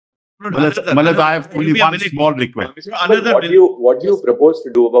Manoj, I have only one small request. What do you propose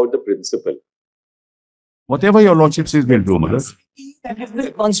to do about the principle? Whatever your lordship says, we'll do, Manoj.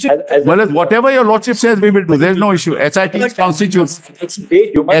 Manoj, whatever your lordship says, we will do. There's no issue. SIT is constituted.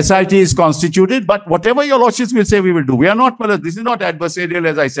 SIT is constituted, but whatever your lordships will say, we will do. We are not, Manoj, this is not adversarial,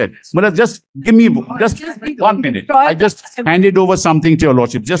 as I said. Manoj, just give me just 1 minute. I just handed over something to your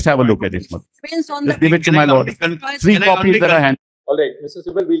lordship. Just have a look at it, Manoj. Just give it to my lord. 3 copies that I handed. All right, Mr.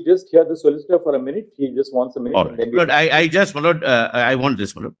 Sibal, we'll just hear the solicitor for a minute. He just wants a minute. Right. And then Lord, I want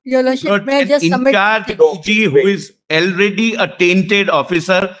this, Lord. Your Lordship, Lord, may I just in submit? charge DG, who is already a tainted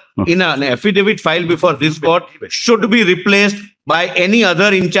officer in an affidavit filed before this court, should be replaced by any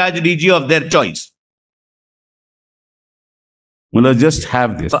other in charge DG of their choice. Well, just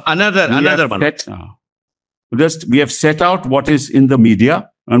have this. So another one. We have set out what is in the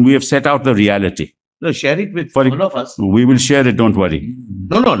media, and we have set out the reality. No, share it with all of us. We will share it, don't worry.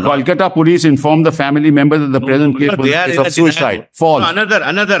 No. Kolkata police informed the family members that the present case was a case of suicide. False.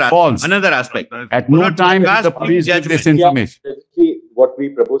 False. Another aspect. At no time did the police give this information. What we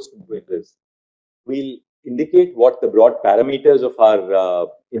propose to do is, we'll indicate what the broad parameters of our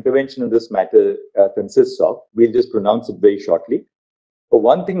intervention in this matter consists of. We'll just pronounce it very shortly. For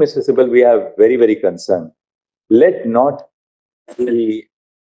one thing, Mr. Sibal, we are very, very concerned. Let not the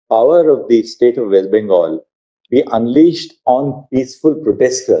power of the state of West Bengal be unleashed on peaceful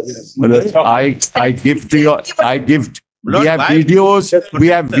protesters. I give to you. We have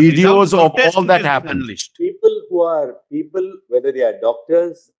videos of all that happened. People, whether they are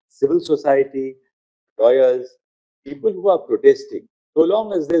doctors, civil society, lawyers, people who are protesting, so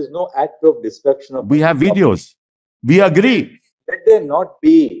long as there's no act of destruction of. We have videos. We agree. Let there not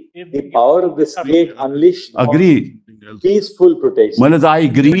be the power of the state unleashed. Agree. On peaceful protest. Manoj, I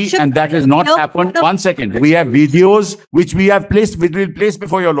agree, and that has not happened. 1 second. We have videos which we have placed, which we will place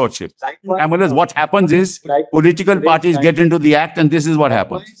before your lordship. And Manoj, what happens is political parties get into the act, and this is what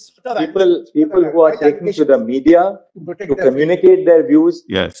happens. People who are taking to the media to communicate their views.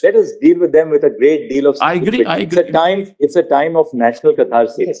 Yes. Let us deal with them with a great deal of. I agree. It's a time of national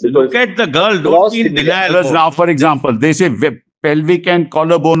catharsis. Look at the girl. Don't be in denial. Now, for example, they say pelvic and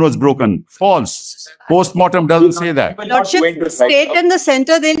collarbone was broken. False. Postmortem doesn't say that. Lordship, state and the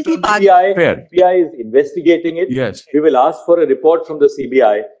center, they'll keep arguing. CBI is investigating it. Yes. We will ask for a report from the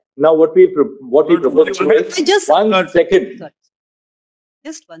CBI. Now, what we propose to do. Just 1 second. Sorry.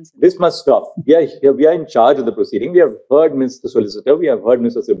 Just 1 second. This must stop. We are in charge of the proceeding. We have heard Mr. Solicitor. We have heard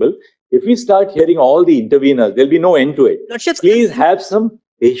Mr. Sibal. If we start hearing all the interveners, there'll be no end to it. Lordship, Please have some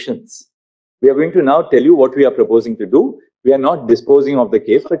patience. We are going to now tell you what we are proposing to do. We are not disposing of the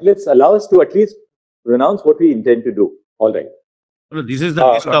case, but let's allow us to at least pronounce what we intend to do. All right. No, this is the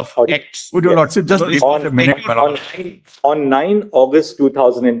list of acts. Would you Lordship just on, a minute? On 9 August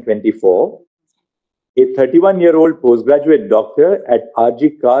 2024, a 31-year-old postgraduate doctor at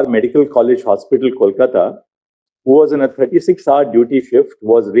R.G. Kar Medical College Hospital, Kolkata, who was on a 36-hour duty shift,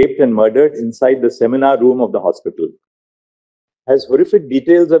 was raped and murdered inside the seminar room of the hospital. As horrific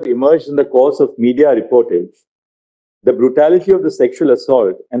details have emerged in the course of media reportage, the brutality of the sexual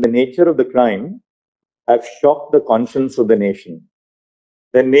assault and the nature of the crime have shocked the conscience of the nation.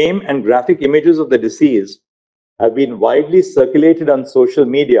 The name and graphic images of the deceased have been widely circulated on social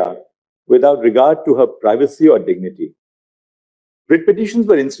media without regard to her privacy or dignity. Writ petitions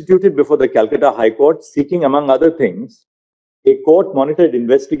were instituted before the Calcutta High Court seeking, among other things, a court-monitored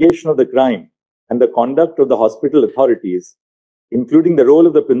investigation of the crime and the conduct of the hospital authorities, including the role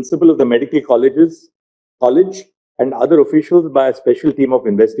of the principal of the medical college and other officials by a special team of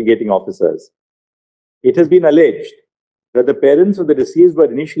investigating officers. It has been alleged that the parents of the deceased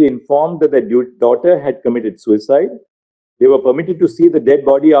were initially informed that their daughter had committed suicide. They were permitted to see the dead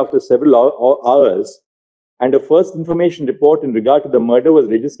body after several hours, and a first information report in regard to the murder was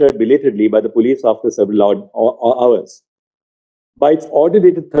registered belatedly by the police after several hours. By its order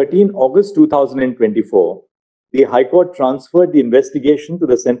dated 13 August 2024, the High Court transferred the investigation to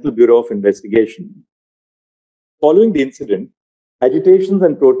the Central Bureau of Investigation. Following the incident, agitations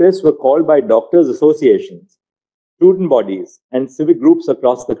and protests were called by doctors' associations, student bodies, and civic groups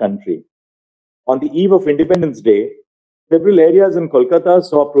across the country. On the eve of Independence Day, several areas in Kolkata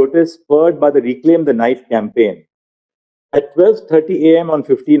saw protests spurred by the Reclaim the Knife campaign. At 12:30 a.m. on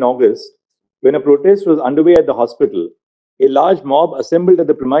 15 August, when a protest was underway at the hospital, a large mob assembled at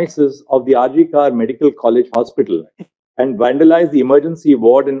the premises of the R.G. Kar Medical College Hospital and vandalized the emergency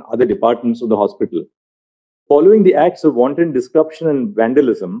ward and other departments of the hospital. Following the acts of wanton disruption and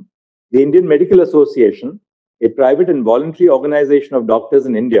vandalism, the Indian Medical Association, a private and voluntary organization of doctors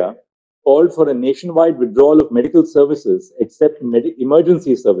in India, called for a nationwide withdrawal of medical services except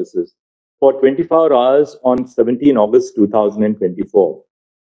emergency services for 24 hours on 17 August 2024.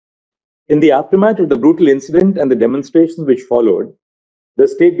 In the aftermath of the brutal incident and the demonstrations which followed, the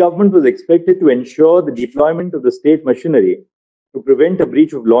state government was expected to ensure the deployment of the state machinery to prevent a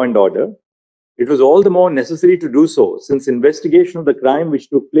breach of law and order. It was all the more necessary to do so since investigation of the crime which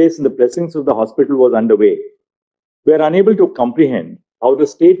took place in the precincts of the hospital was underway. We are unable to comprehend how the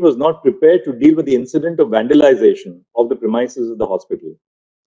state was not prepared to deal with the incident of vandalization of the premises of the hospital.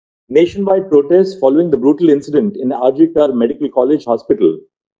 Nationwide protests following the brutal incident in RG Medical College Hospital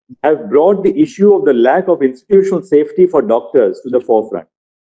have brought the issue of the lack of institutional safety for doctors to the forefront.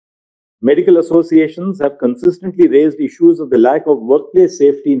 Medical associations have consistently raised issues of the lack of workplace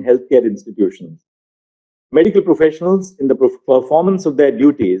safety in healthcare institutions. Medical professionals, in the performance of their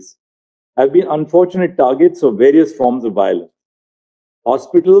duties, have been unfortunate targets of various forms of violence.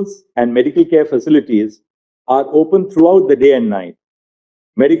 Hospitals and medical care facilities are open throughout the day and night.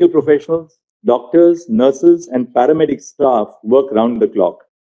 Medical professionals, doctors, nurses, and paramedic staff work round the clock.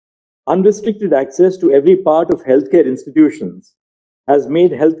 Unrestricted access to every part of healthcare institutions has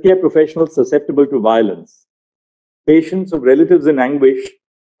made healthcare professionals susceptible to violence. Patients of relatives in anguish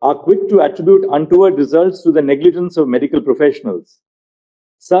are quick to attribute untoward results to the negligence of medical professionals.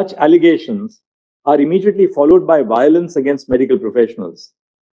 Such allegations are immediately followed by violence against medical professionals.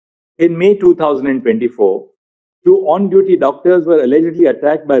 In May 2024, 2 on-duty doctors were allegedly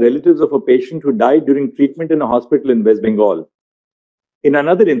attacked by relatives of a patient who died during treatment in a hospital in West Bengal. In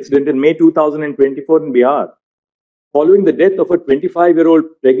another incident in May 2024 in Bihar, following the death of a 25-year-old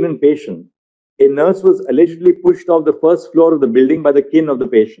pregnant patient, a nurse was allegedly pushed off the first floor of the building by the kin of the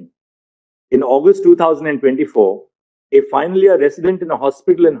patient. In August 2024, a final-year resident in a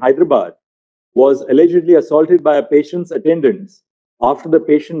hospital in Hyderabad was allegedly assaulted by a patient's attendants after the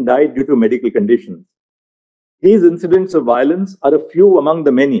patient died due to medical conditions. These incidents of violence are a few among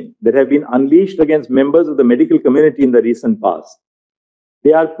the many that have been unleashed against members of the medical community in the recent past.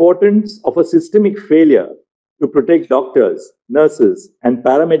 They are portents of a systemic failure to protect doctors, nurses, and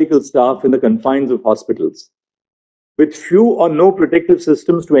paramedical staff in the confines of hospitals. With few or no protective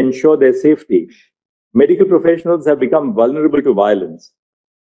systems to ensure their safety, medical professionals have become vulnerable to violence.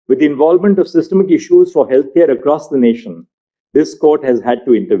 With the involvement of systemic issues for healthcare across the nation, this court has had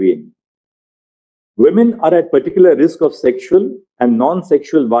to intervene. Women are at particular risk of sexual and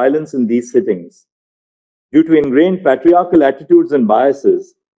non-sexual violence in these settings. Due to ingrained patriarchal attitudes and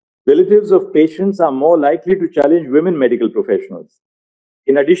biases, relatives of patients are more likely to challenge women medical professionals.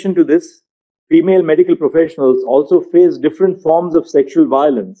 In addition to this, female medical professionals also face different forms of sexual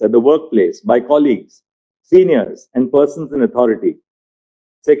violence at the workplace by colleagues, seniors, and persons in authority.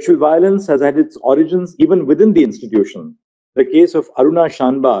 Sexual violence has had its origins even within the institution, the case of Aruna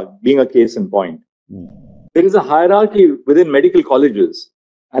Shanbag being a case in point. There is a hierarchy within medical colleges,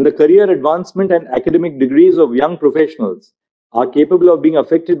 and the career advancement and academic degrees of young professionals are capable of being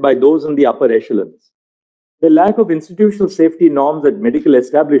affected by those in the upper echelons. The lack of institutional safety norms at medical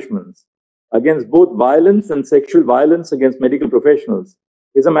establishments against both violence and sexual violence against medical professionals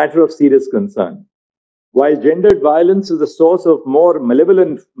is a matter of serious concern. While gendered violence is the source of more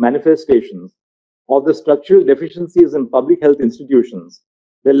malevolent manifestations of the structural deficiencies in public health institutions,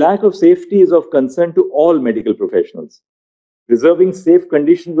 the lack of safety is of concern to all medical professionals. Preserving safe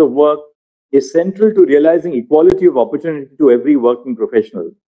conditions of work is central to realizing equality of opportunity to every working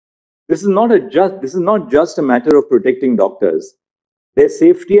professional. This is not just a matter of protecting doctors. Their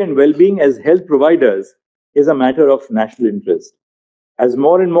safety and well-being as health providers is a matter of national interest. As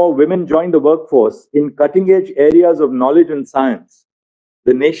more and more women join the workforce in cutting-edge areas of knowledge and science,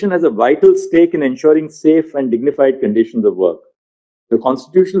 the nation has a vital stake in ensuring safe and dignified conditions of work. The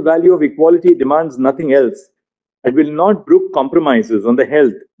constitutional value of equality demands nothing else and will not brook compromises on the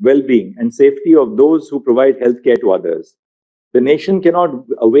health, well-being, and safety of those who provide healthcare to others. The nation cannot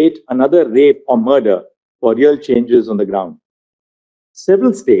await another rape or murder for real changes on the ground.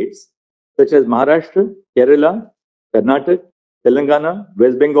 Several states, such as Maharashtra, Kerala, Karnataka, Telangana,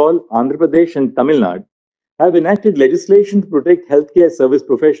 West Bengal, Andhra Pradesh, and Tamil Nadu, have enacted legislation to protect healthcare service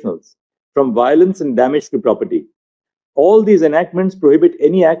professionals from violence and damage to property. All these enactments prohibit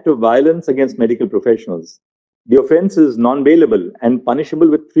any act of violence against medical professionals. The offense is non-bailable and punishable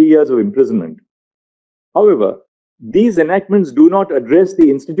with 3 years of imprisonment. However, these enactments do not address the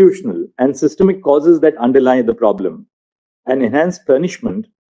institutional and systemic causes that underlie the problem, and enhanced punishment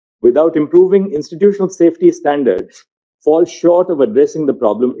without improving institutional safety standards falls short of addressing the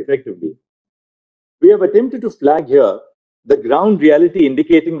problem effectively. We have attempted to flag here the ground reality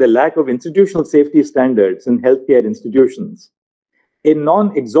indicating the lack of institutional safety standards in healthcare institutions. A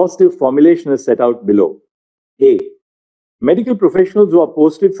non-exhaustive formulation is set out below. A. Medical professionals who are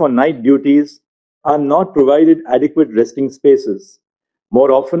posted for night duties are not provided adequate resting spaces.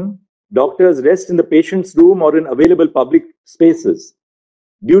 More often, doctors rest in the patient's room or in available public spaces.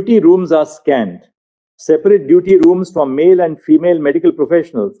 Duty rooms are scant. Separate duty rooms for male and female medical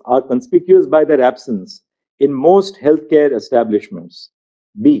professionals are conspicuous by their absence in most healthcare establishments.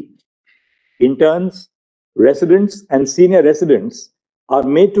 B. Interns, residents, and senior residents are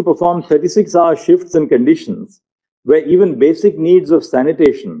made to perform 36-hour shifts in conditions where even basic needs of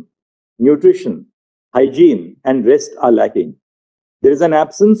sanitation, nutrition, hygiene, and rest are lacking. There is an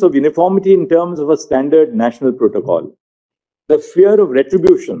absence of uniformity in terms of a standard national protocol. The fear of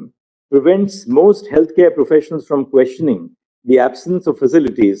retribution prevents most healthcare professionals from questioning the absence of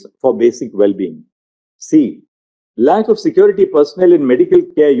facilities for basic well-being. C. Lack of security personnel in medical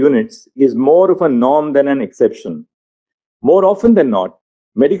care units is more of a norm than an exception. More often than not,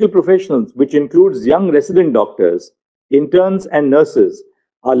 medical professionals, which includes young resident doctors, interns, and nurses,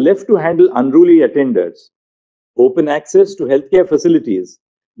 are left to handle unruly attenders. Open access to healthcare facilities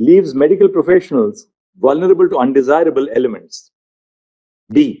leaves medical professionals vulnerable to undesirable elements.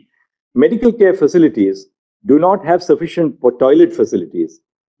 D. Medical care facilities do not have sufficient toilet facilities.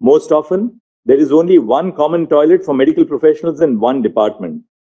 Most often, there is only one common toilet for medical professionals in one department.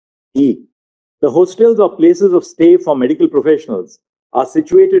 E. The hostels or places of stay for medical professionals are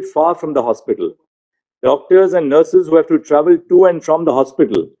situated far from the hospital. Doctors and nurses who have to travel to and from the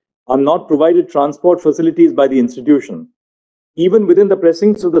hospital are not provided transport facilities by the institution. Even within the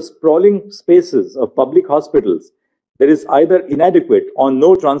precincts of the sprawling spaces of public hospitals, there is either inadequate or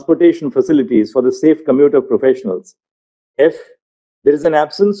no transportation facilities for the safe commute of professionals. F. There is an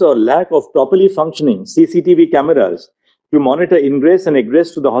absence or lack of properly functioning CCTV cameras to monitor ingress and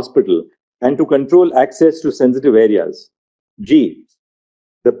egress to the hospital and to control access to sensitive areas. G.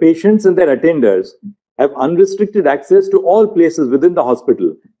 The patients and their attenders have unrestricted access to all places within the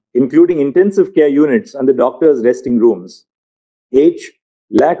hospital, including intensive care units and the doctor's resting rooms. H.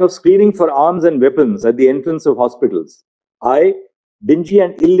 Lack of screening for arms and weapons at the entrance of hospitals. I. Dingy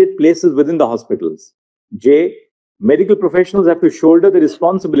and ill-lit places within the hospitals. J. Medical professionals have to shoulder the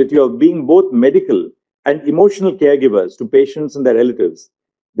responsibility of being both medical and emotional caregivers to patients and their relatives.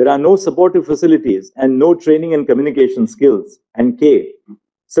 There are no supportive facilities and no training and communication skills. And K.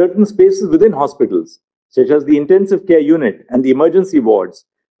 Certain spaces within hospitals, such as the intensive care unit and the emergency wards,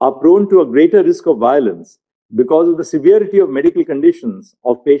 are prone to a greater risk of violence because of the severity of medical conditions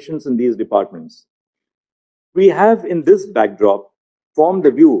of patients in these departments. We have, in this backdrop, formed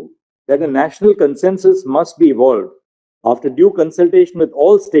the view that a national consensus must be evolved after due consultation with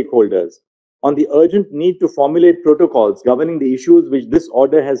all stakeholders on the urgent need to formulate protocols governing the issues which this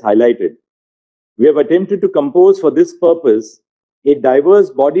order has highlighted. We have attempted to compose for this purpose a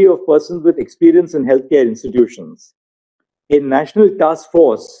diverse body of persons with experience in healthcare institutions. A national task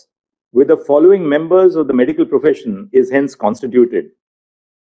force with the following members of the medical profession is hence constituted.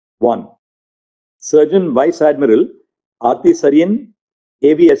 1. Surgeon Vice Admiral Aarti Sarien,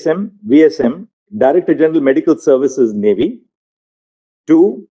 AVSM, VSM, Director General Medical Services, Navy.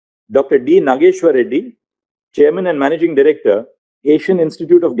 2. Dr. D. Nageshwar Reddy, Chairman and Managing Director, Asian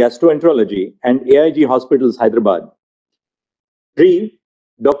Institute of Gastroenterology and AIG Hospitals, Hyderabad. 3.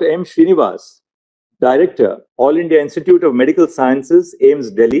 Dr. M. Srinivas, Director, All India Institute of Medical Sciences,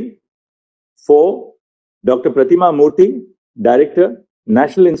 AIIMS, Delhi. 4. Dr. Pratima Murthy, Director,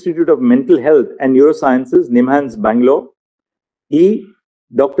 National Institute of Mental Health and Neurosciences, NIMHANS, Bangalore. E.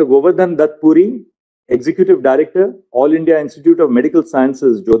 Dr. Govardhan Dutt Puri, Executive Director, All India Institute of Medical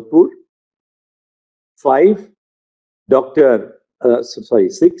Sciences, Jodhpur.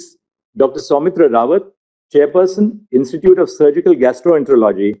 6. Dr. Soumitra Rawat, Chairperson, Institute of Surgical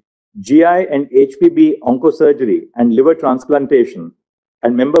Gastroenterology, GI and HPB Oncosurgery and Liver Transplantation,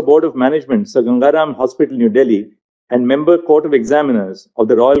 and Member Board of Management, Sir Gangaram Hospital, New Delhi, and Member Court of Examiners of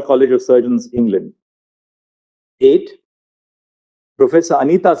the Royal College of Surgeons, England. 8. Professor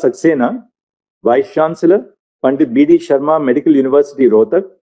Anita Saxena, Vice Chancellor, Pandit B.D. Sharma Medical University, Rohtak,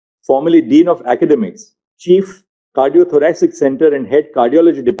 formerly Dean of Academics, Chief Cardiothoracic Center and Head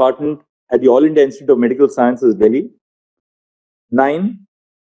Cardiology Department at the All India Institute of Medical Sciences, Delhi. 9.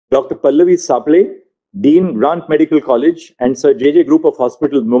 Dr. Pallavi Saple, Dean, Grant Medical College and Sir J.J. Group of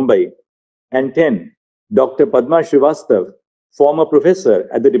Hospitals, Mumbai. And 10. Dr. Padma Srivastav, former professor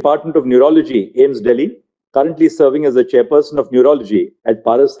at the Department of Neurology, AIIMS, Delhi, currently serving as the Chairperson of Neurology at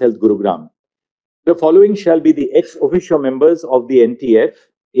Paras Health, Gurugram. The following shall be the ex officio members of the NTF.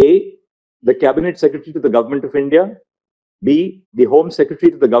 A. The Cabinet Secretary to the Government of India. B. The Home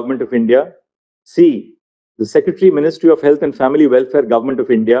Secretary to the Government of India. C. the Secretary, Ministry of Health and Family Welfare, Government of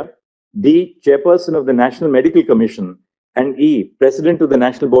India. D, Chairperson of the National Medical Commission. And E, President of the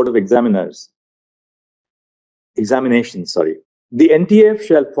National Board of Examinations. The NTF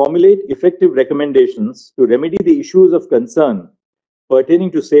shall formulate effective recommendations to remedy the issues of concern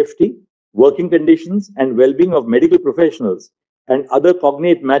pertaining to safety, working conditions, and well-being of medical professionals and other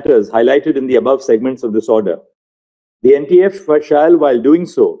cognate matters highlighted in the above segments of this order. The NTF shall, while doing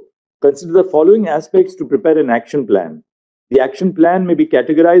so, consider the following aspects to prepare an action plan. The action plan may be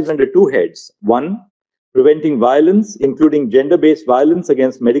categorized under two heads. 1, preventing violence, including gender-based violence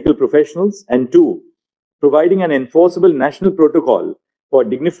against medical professionals, and 2, providing an enforceable national protocol for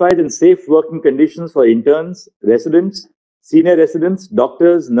dignified and safe working conditions for interns, residents, senior residents,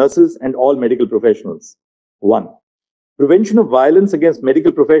 doctors, nurses, and all medical professionals. 1. Prevention of violence against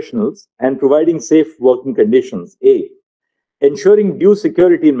medical professionals and providing safe working conditions. A. Ensuring due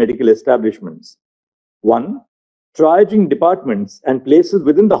security in medical establishments. 1. Triaging departments and places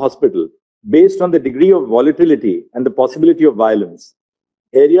within the hospital based on the degree of volatility and the possibility of violence.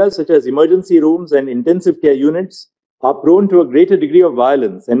 Areas such as emergency rooms and intensive care units are prone to a greater degree of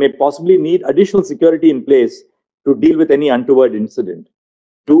violence and may possibly need additional security in place to deal with any untoward incident.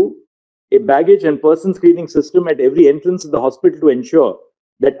 2. A baggage and person screening system at every entrance of the hospital to ensure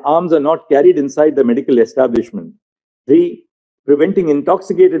that arms are not carried inside the medical establishment. 3. Preventing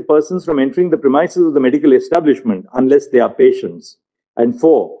intoxicated persons from entering the premises of the medical establishment unless they are patients. And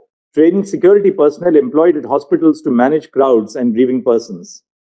 4. Training security personnel employed at hospitals to manage crowds and grieving persons.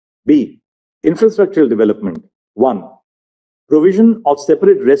 B. Infrastructural development. 1. Provision of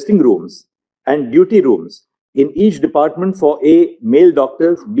separate resting rooms and duty rooms in each department for A. Male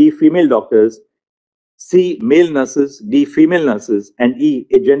doctors, B. Female doctors, C. Male nurses, D. Female nurses, and E.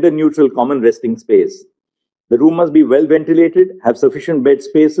 A gender-neutral common resting space. The room must be well ventilated, have sufficient bed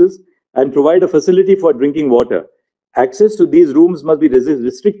spaces, and provide a facility for drinking water. Access to these rooms must be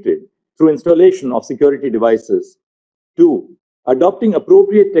restricted through installation of security devices. 2. Adopting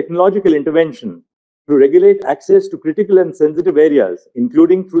appropriate technological intervention to regulate access to critical and sensitive areas,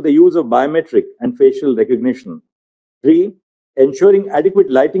 including through the use of biometric and facial recognition. 3. Ensuring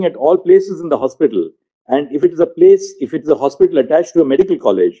adequate lighting at all places in the hospital, and if it is a hospital attached to a medical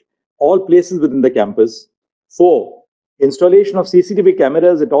college, all places within the campus. 4. Installation of CCTV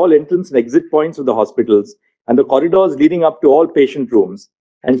cameras at all entrance and exit points of the hospitals and the corridors leading up to all patient rooms.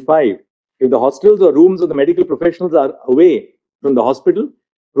 And 5. If the hostels or rooms of the medical professionals are away from the hospital,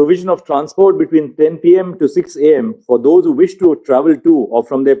 provision of transport between 10 p.m. to 6 a.m. for those who wish to travel to or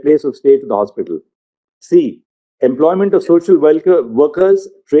from their place of stay to the hospital. C. Employment of social workers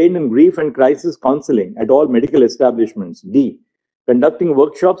trained in grief and crisis counseling at all medical establishments. D. Conducting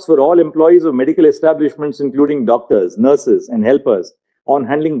workshops for all employees of medical establishments, including doctors, nurses, and helpers, on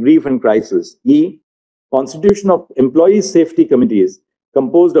handling grief and crisis. E. Constitution of employee safety committees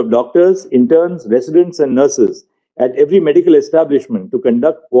composed of doctors, interns, residents, and nurses at every medical establishment to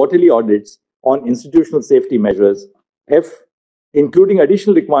conduct quarterly audits on institutional safety measures. F. Including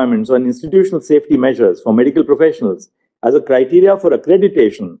additional requirements on institutional safety measures for medical professionals as a criteria for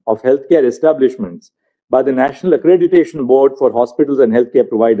accreditation of healthcare establishments by the National Accreditation Board for Hospitals and Healthcare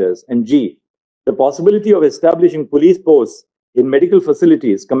Providers. And G. The possibility of establishing police posts in medical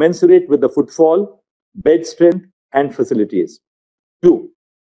facilities commensurate with the footfall, bed strength, and facilities. 2.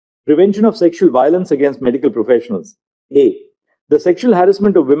 Prevention of sexual violence against medical professionals. A. The Sexual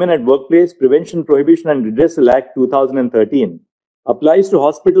Harassment of Women at Workplace Prevention, Prohibition and Redressal Act 2013 applies to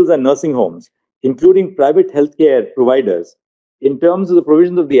hospitals and nursing homes, including private healthcare providers. In terms of the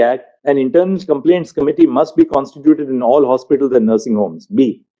provisions of the Act, an internal complaints committee must be constituted in all hospitals and nursing homes.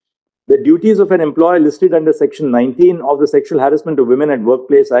 B. The duties of an employer listed under Section 19 of the Sexual Harassment of Women at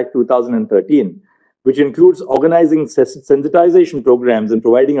Workplace Act 2013, which includes organizing sensitization programs and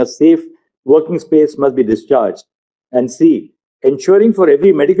providing a safe working space, must be discharged. And C. Ensuring for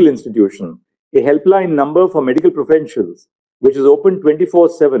every medical institution a helpline number for medical professionals, which is open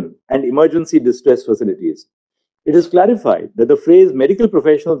 24/7, and emergency distress facilities. It is clarified that the phrase medical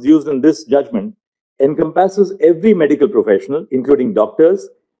professionals used in this judgment encompasses every medical professional, including doctors,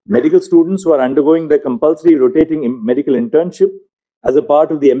 medical students who are undergoing the compulsory rotating medical internship as a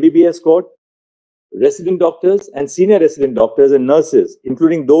part of the MBBS course, resident doctors and senior resident doctors and nurses,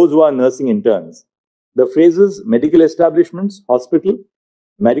 including those who are nursing interns. The phrases medical establishments, hospital,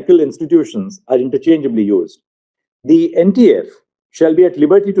 medical institutions are interchangeably used. The NTF shall be at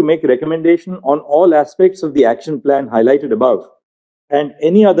liberty to make recommendation on all aspects of the action plan highlighted above and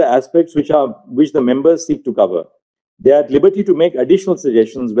any other aspects which the members seek to cover. They are at liberty to make additional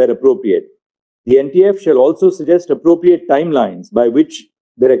suggestions where appropriate. The NTF shall also suggest appropriate timelines by which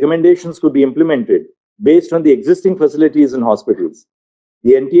the recommendations could be implemented based on the existing facilities in hospitals.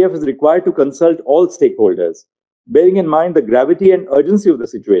 The NTF is required to consult all stakeholders. Bearing in mind the gravity and urgency of the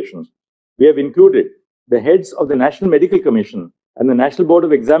situation, we have included the heads of the National Medical Commission and the National Board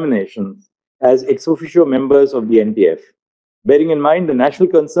of Examinations as ex officio members of the NTF. Bearing in mind the national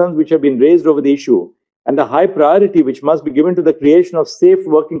concerns which have been raised over the issue and the high priority which must be given to the creation of safe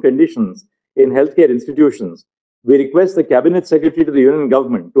working conditions in healthcare institutions, we request the Cabinet Secretary to the Union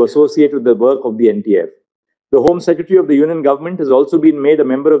Government to associate with the work of the NTF. The Home Secretary of the Union Government has also been made a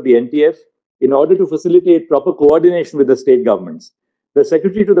member of the NTF in order to facilitate proper coordination with the state governments. The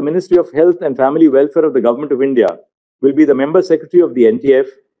Secretary to the Ministry of Health and Family Welfare of the Government of India will be the Member Secretary of the NTF.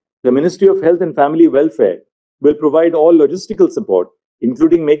 The Ministry of Health and Family Welfare will provide all logistical support,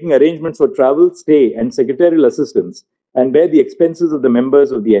 including making arrangements for travel, stay, and secretarial assistance, and bear the expenses of the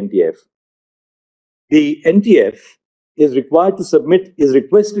members of the NTF. The NTF is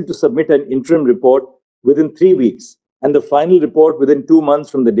requested to submit an interim report within 3 weeks and the final report within 2 months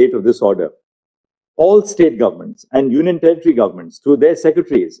from the date of this order. All state governments and union territory governments through their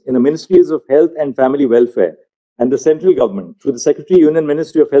secretaries in the Ministries of Health and Family Welfare and the central government through the Secretary Union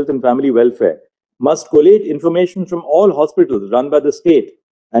Ministry of Health and Family Welfare must collate information from all hospitals run by the state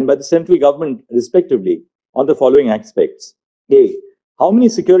and by the central government respectively on the following aspects. A. How many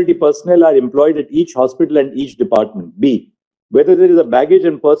security personnel are employed at each hospital and each department? B. Whether there is a baggage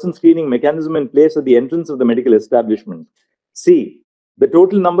and person screening mechanism in place at the entrance of the medical establishment. C. The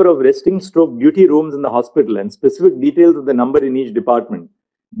total number of resting/duty rooms in the hospital and specific details of the number in each department.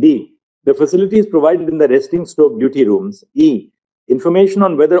 D. The facilities provided in the resting/duty rooms. E. Information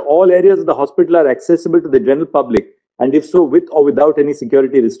on whether all areas of the hospital are accessible to the general public, and if so, with or without any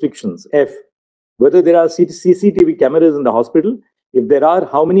security restrictions. F. Whether there are CCTV cameras in the hospital. If there are,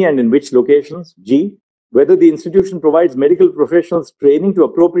 how many and in which locations? G. Whether the institution provides medical professionals training to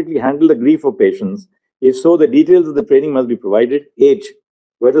appropriately handle the grief of patients. If so, the details of the training must be provided. H.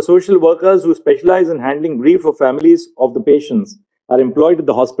 Whether social workers who specialize in handling grief of families of the patients are employed at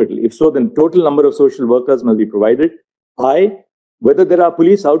the hospital. If so, then total number of social workers must be provided. I. Whether there are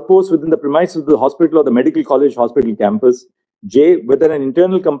police outposts within the premises of the hospital or the medical college hospital campus. J. Whether an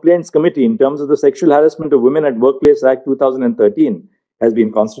internal complaints committee in terms of the Sexual Harassment of Women at Workplace Act 2013 has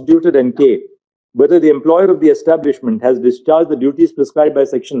been constituted. And K. Whether the employer of the establishment has discharged the duties prescribed by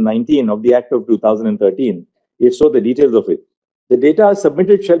Section 19 of the Act of 2013. If so, the details of it. The data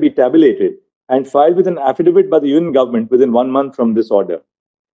submitted shall be tabulated and filed with an affidavit by the Union Government within 1 month from this order.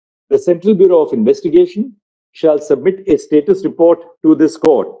 The Central Bureau of Investigation shall submit a status report to this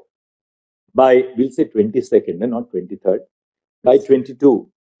court by, we'll say 22nd and not 23rd, by 22nd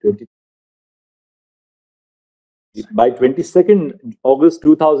August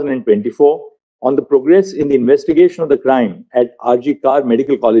 2024 on the progress in the investigation of the crime at RG Kar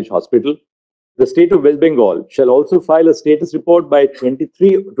Medical College Hospital. The state of West Bengal shall also file a status report by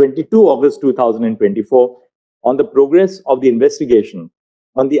 22 August 2024 on the progress of the investigation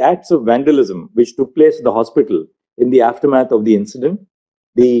on the acts of vandalism which took place at the hospital in the aftermath of the incident.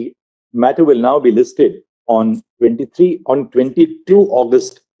 The matter will now be listed on 22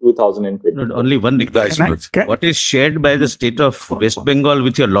 August 2020. Not only one request. What is shared by the state of West Bengal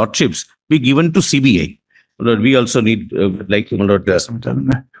with your lordships be given to CBI. We also need like to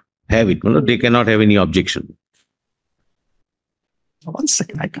have it. They cannot have any objection. 1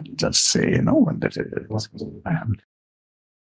 second, I can just say, when that is.